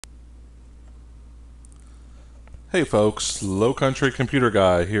Hey folks, Lowcountry Computer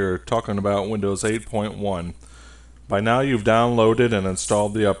Guy here talking about Windows 8.1. By now you've downloaded and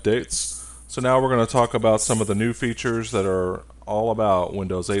installed the updates, so now we're going to talk about some of the new features that are all about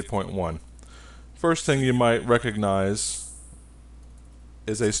Windows 8.1. First thing you might recognize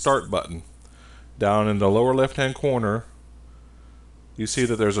is a Start button. Down in the lower left hand corner you see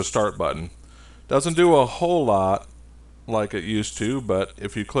that there's a Start button. Doesn't do a whole lot like it used to, but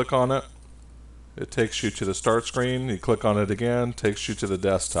if you click on it, it takes you to the start screen. You click on it again, takes you to the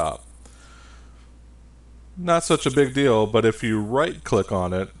desktop. Not such a big deal, but if you right click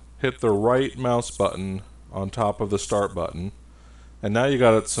on it, hit the right mouse button on top of the start button, and now you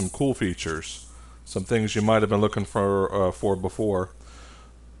got some cool features, some things you might have been looking for before.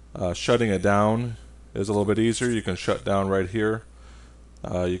 Shutting it down is a little bit easier. You can shut down right here.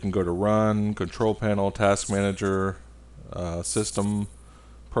 You can go to Run, Control Panel, Task Manager, System,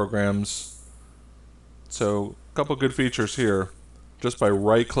 Programs. So a couple good features here just by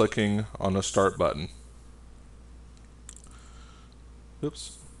right clicking on the start button.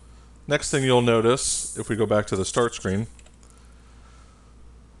 Oops. Next thing you'll notice, if we go back to the start screen,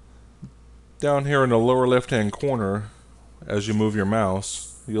 down here in the lower left hand corner, as you move your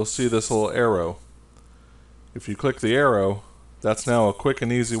mouse, you'll see this little arrow. If you click the arrow, that's now a quick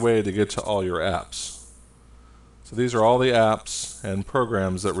and easy way to get to all your apps. So these are all the apps and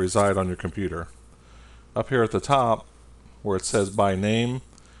programs that reside on your computer. Up here at the top, where it says by name,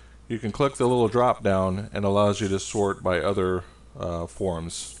 you can click the little drop down and allows you to sort by other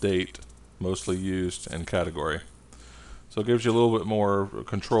forms, date, mostly used, and category. So it gives you a little bit more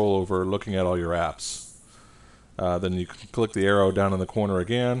control over looking at all your apps. Then you can click the arrow down in the corner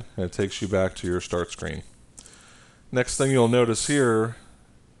again, and it takes you back to your start screen. Next thing you'll notice here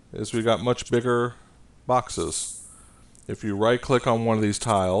is we got much bigger boxes. If you right click on one of these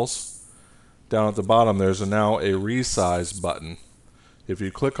tiles, down at the bottom there's now a resize button. If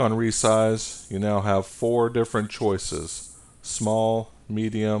you click on resize, you now have 4 different choices: small,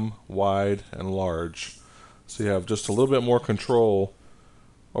 medium, wide, and large. So you have just a little bit more control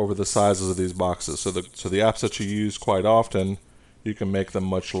over the sizes of these boxes. So the apps that you use quite often, you can make them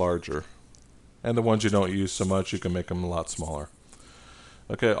much larger. And the ones you don't use so much, you can make them a lot smaller.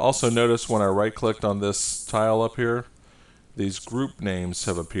 Okay, also notice when I right clicked on this tile up here, these group names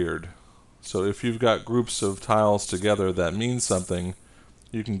have appeared. So if you've got groups of tiles together that mean something,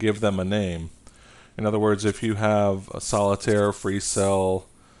 you can give them a name. In other words, if you have a Solitaire, Free Cell,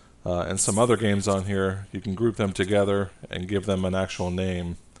 and some other games on here, you can group them together and give them an actual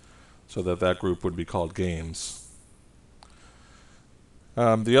name so that that group would be called games.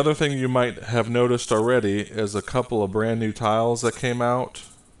 The other thing you might have noticed already is a couple of brand new tiles that came out.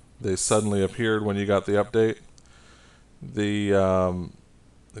 They suddenly appeared when you got the update.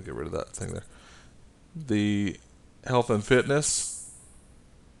 I'll get rid of that thing there. The health and fitness,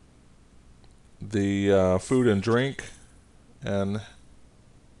 the food and drink, and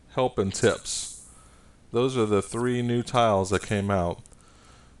help and tips. Those are the 3 new tiles that came out.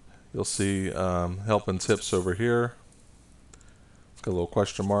 You'll see help and tips over here. It's got a little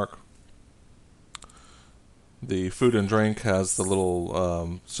question mark. The food and drink has the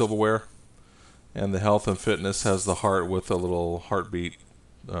little silverware, and the health and fitness has the heart with a little heartbeat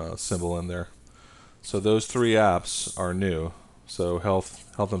symbol in there. So those 3 apps are new. So health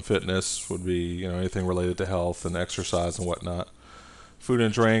and fitness would be anything related to health and exercise and whatnot. Food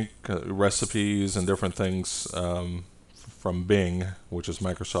and drink, recipes and different things from Bing, which is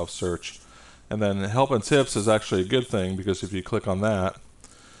Microsoft Search. And then help and tips is actually a good thing, because if you click on that,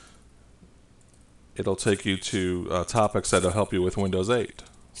 it'll take you to topics that'll help you with Windows 8.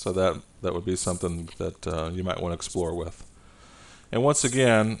 So that would be something that you might want to explore with. And once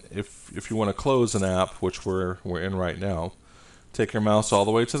again, if you want to close an app, which we're in right now, take your mouse all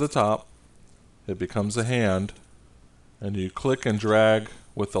the way to the top. It becomes a hand, and you click and drag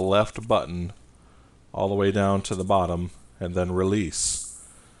with the left button all the way down to the bottom, and then release.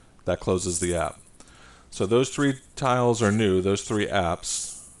 That closes the app. So those 3 tiles are new. Those 3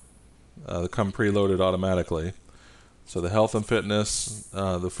 apps come preloaded automatically. So the health and fitness,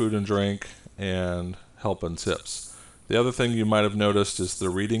 the food and drink, and help and tips. The other thing you might have noticed is the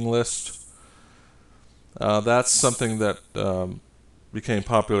reading list. That's something that became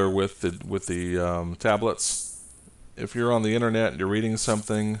popular with the tablets. If you're on the internet and you're reading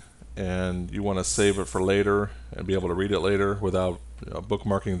something and you want to save it for later and be able to read it later without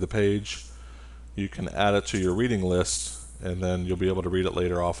bookmarking the page, you can add it to your reading list, and then you'll be able to read it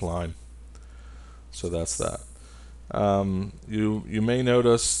later offline. So that's that. You may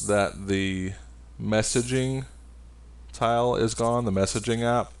notice that the messaging tile is gone, the messaging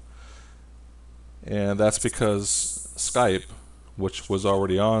app. And that's because Skype, which was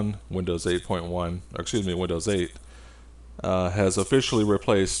already on Windows 8.1, or excuse me, Windows 8, has officially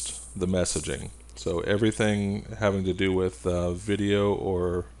replaced the messaging. So everything having to do with video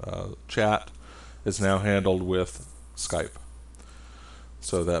or chat is now handled with Skype.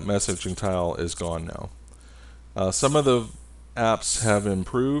 So that messaging tile is gone now. Some of the apps have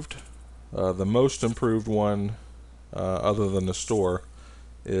improved. The most improved one, other than the store,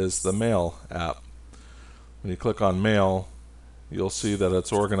 is the Mail app. When you click on Mail, you'll see that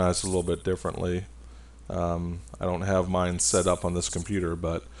it's organized a little bit differently. I don't have mine set up on this computer,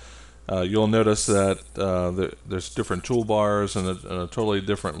 but you'll notice that there's different toolbars and a totally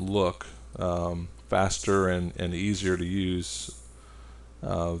different look, faster and easier to use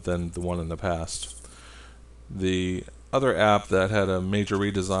than the one in the past. The other app that had a major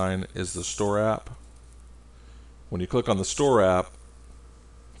redesign is the Store app. When you click on the Store app,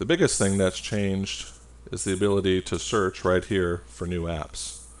 the biggest thing that's changed is the ability to search right here for new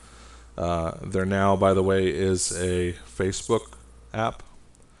apps. There now, by the way, is a Facebook app.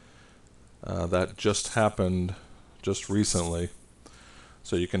 That just happened just recently.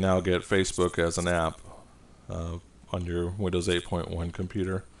 So you can now get Facebook as an app on your Windows 8.1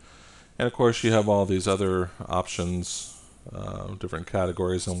 computer. And of course you have all these other options, different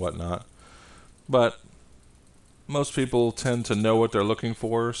categories and whatnot. But most people tend to know what they're looking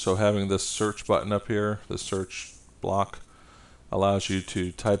for, so having this search button up here, the search block, allows you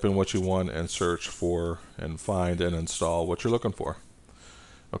to type in what you want and search for and find and install what you're looking for.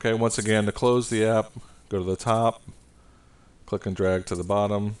 Okay, once again, to close the app, go to the top, click and drag to the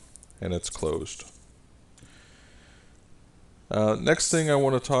bottom, and it's closed. Next thing I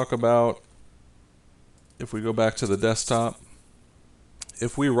want to talk about, if we go back to the desktop,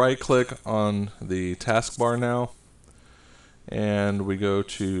 if we right click on the taskbar now and we go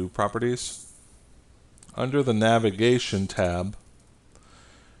to Properties, under the Navigation tab,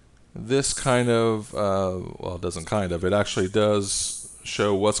 this kind of, well, it doesn't kind of, it actually does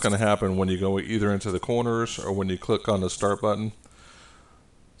show what's going to happen when you go either into the corners or when you click on the Start button.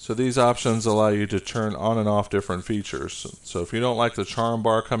 So these options allow you to turn on and off different features. So if you don't like the charm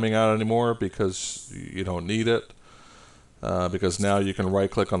bar coming out anymore because you don't need it, because now you can right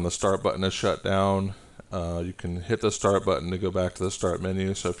click on the Start button to shut down, you can hit the Start button to go back to the Start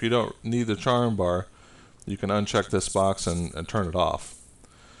menu. So if you don't need the charm bar, you can uncheck this box and turn it off.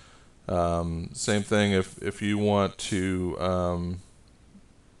 Same thing if you want to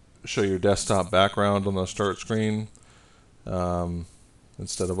show your desktop background on the Start screen,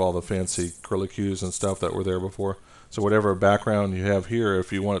 instead of all the fancy curlicues and stuff that were there before. So whatever background you have here,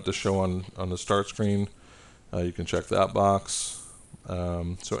 if you want it to show on the Start screen, you can check that box.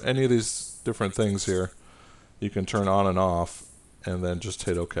 So any of these different things here, you can turn on and off and then just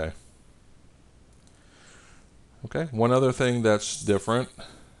hit OK. Okay, one other thing that's different,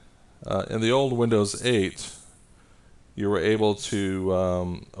 in the old Windows 8, you were able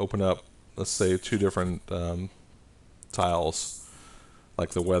to open up, let's say, two different tiles,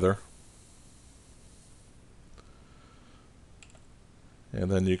 like the weather,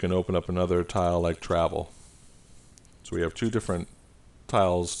 and then you can open up another tile like travel. So we have two different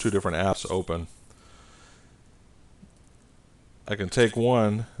tiles, two different apps open. I can take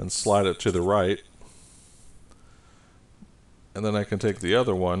one and slide it to the right, and then I can take the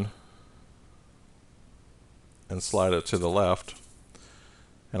other one and slide it to the left,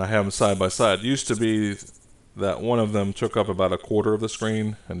 and I have them side by side. It used to be that one of them took up about a quarter of the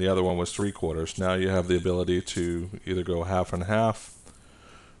screen and the other one was 3/4. Now you have the ability to either go half and half,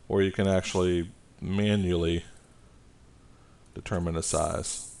 or you can actually manually determine the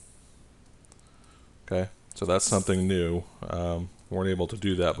size. Okay, so that's something new. Weren't able to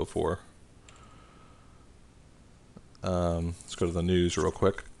do that before. Let's go to the news real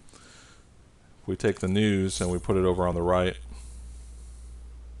quick. If we take the news and we put it over on the right,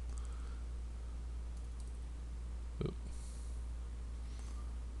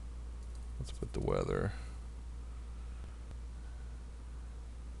 let's put the weather,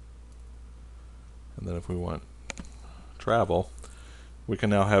 and then if we want travel, we can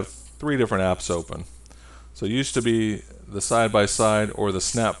now have 3 different apps open. So it used to be the side-by-side or the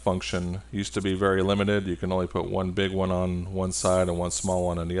snap function used to be very limited. You can only put one big one on one side and one small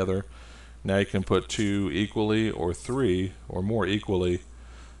one on the other. Now you can put 2 equally or 3 or more equally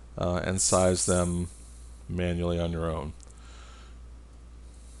and size them manually on your own.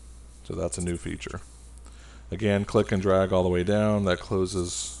 So that's a new feature. Again, click and drag all the way down. That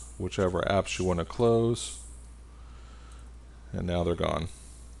closes whichever apps you want to close. And now they're gone.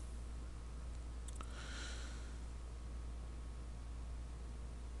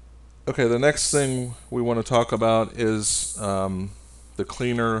 Okay, the next thing we want to talk about is the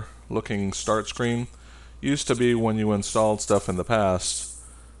cleaner looking start screen. Used to be when you installed stuff in the past,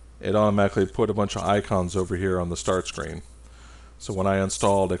 it automatically put a bunch of icons over here on the start screen. So when I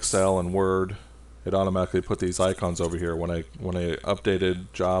installed Excel and Word, it automatically put these icons over here. When I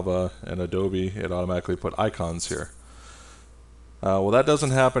updated Java and Adobe, it automatically put icons here. Well, that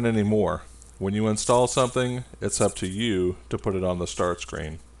doesn't happen anymore. When you install something, it's up to you to put it on the start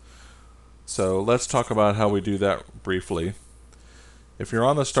screen. So let's talk about how we do that briefly. If you're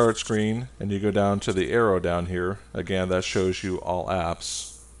on the start screen and you go down to the arrow down here, again, that shows you all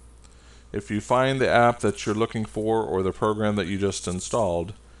apps. If you find the app that you're looking for or the program that you just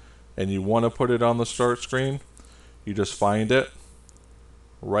installed and you want to put it on the start screen, you just find it,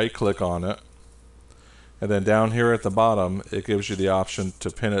 right click on it, and then down here at the bottom it gives you the option to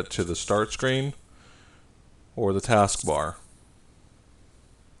pin it to the start screen or the taskbar.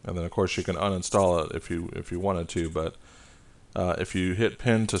 And then of course you can uninstall it if you wanted to, but if you hit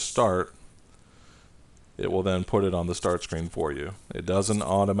pin to start, it will then put it on the start screen for you. It doesn't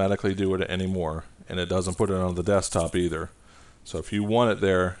automatically do it anymore, and it doesn't put it on the desktop either. So if you want it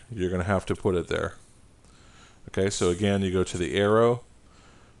there, you're going to have to put it there. Okay, so again, you go to the arrow,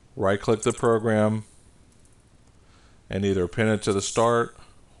 right click the program, and either pin it to the start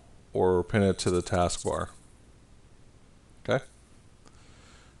or pin it to the taskbar. Okay?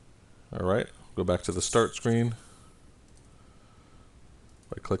 Alright, go back to the start screen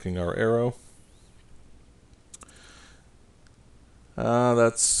by clicking our arrow.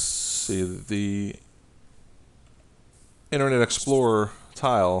 Let's see, the Internet Explorer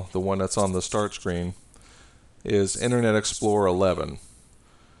tile, the one that's on the start screen, is Internet Explorer 11.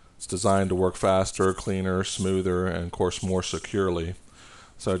 It's designed to work faster, cleaner, smoother, and of course more securely.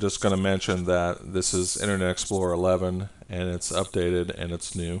 So I'm just going to mention that this is Internet Explorer 11 and it's updated and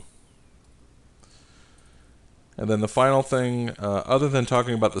it's new. And then the final thing, other than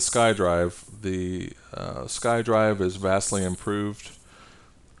talking about the SkyDrive, the SkyDrive is vastly improved.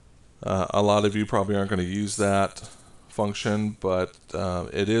 A lot of you probably aren't going to use that function, but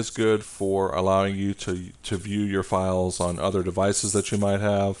it is good for allowing you to view your files on other devices that you might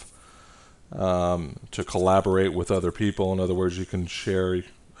have, to collaborate with other people. In other words, you can share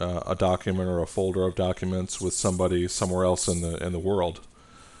a document or a folder of documents with somebody somewhere else in the world.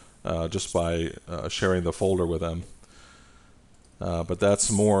 Just by sharing the folder with them. But that's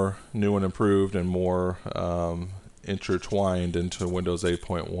more new and improved and more intertwined into Windows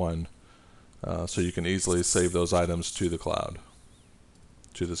 8.1. So you can easily save those items to the cloud,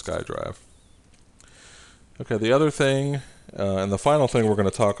 to the SkyDrive. Okay, the other thing, and the final thing we're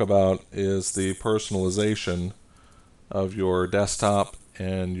going to talk about is the personalization of your desktop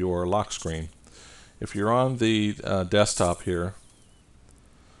and your lock screen. If you're on the desktop here,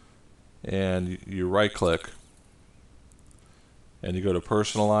 and you right click and you go to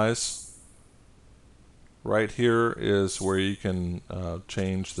personalize, right here is where you can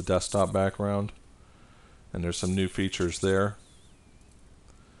change the desktop background, and there's some new features there.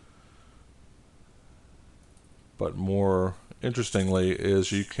 But more interestingly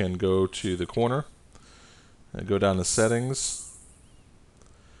is you can go to the corner and go down to settings,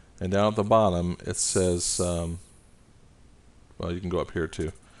 and down at the bottom it says, well, you can go up here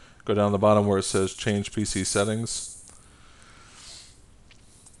too. Go down the bottom where it says change PC settings,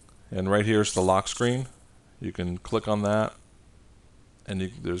 and right here is the lock screen. You can click on that,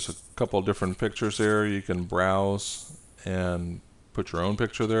 and there's a couple of different pictures there. You can browse and put your own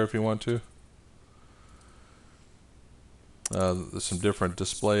picture there if you want to. There's some different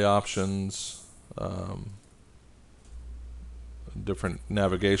display options, different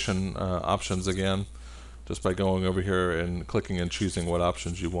navigation options again, just by going over here and clicking and choosing what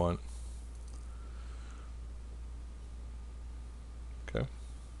options you want. Okay.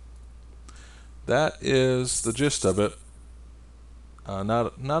 That is the gist of it.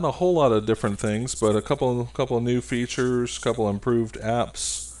 Not a whole lot of different things, but a couple of new features, a couple improved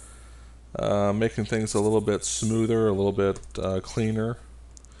apps, making things a little bit smoother, a little bit cleaner.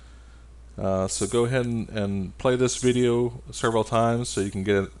 So go ahead and play this video several times so you can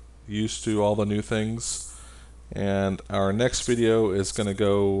get used to all the new things. And our next video is going to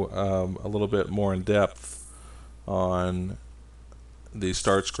go a little bit more in depth on the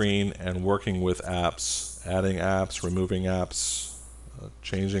start screen and working with apps, adding apps, removing apps,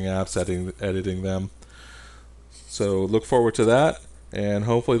 changing apps, editing them. So look forward to that, and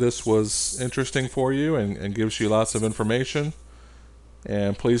hopefully this was interesting for you and gives you lots of information.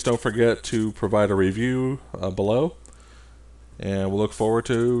 And please don't forget to provide a review below, and we'll look forward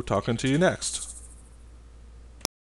to talking to you next.